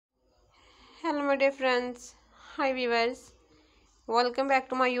Hello my dear friends, hi viewers, welcome back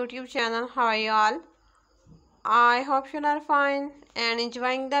to my YouTube channel. How are you all? I hope you are fine and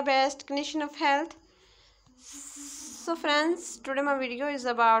enjoying the best condition of health. So friends, today my video is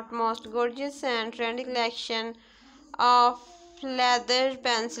about most gorgeous and trendy collection of leather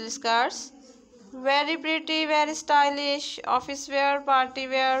pencil skirts. Very pretty, very stylish, office wear, party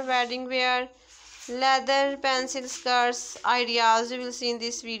wear, wedding wear, leather pencil skirts ideas you will see in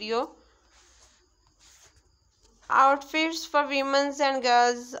this video. Outfits for women and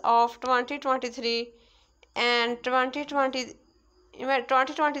girls of 2023 and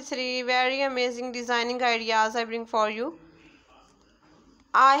 2023, very amazing designing ideas I bring for you.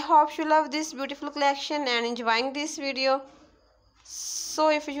 I hope you love this beautiful collection and enjoying this video. So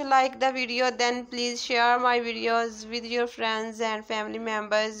if you like the video, then please share my videos with your friends and family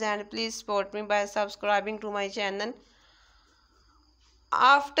members, and please support me by subscribing to my channel.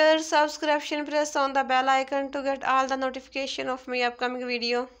 After subscription, press on the bell icon to get all the notification of my upcoming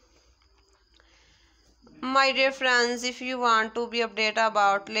video. My dear friends, if you want to be updated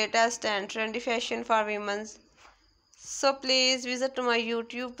about latest and trendy fashion for women, so please visit my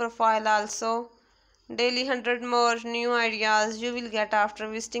YouTube profile also. Daily 100 more new ideas you will get after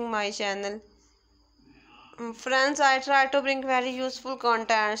visiting my channel. Friends, I try to bring very useful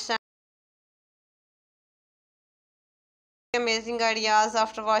contents and amazing ideas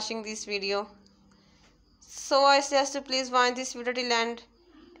after watching this video. So I suggest you please watch this video till end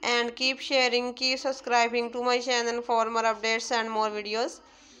and keep sharing, keep subscribing to my channel for more updates and more videos.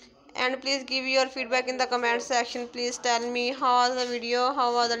 And please give your feedback in the comment section. Please tell me how was the video,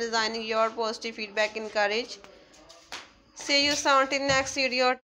 how was the designing. Your positive feedback encourage. See you soon till next video.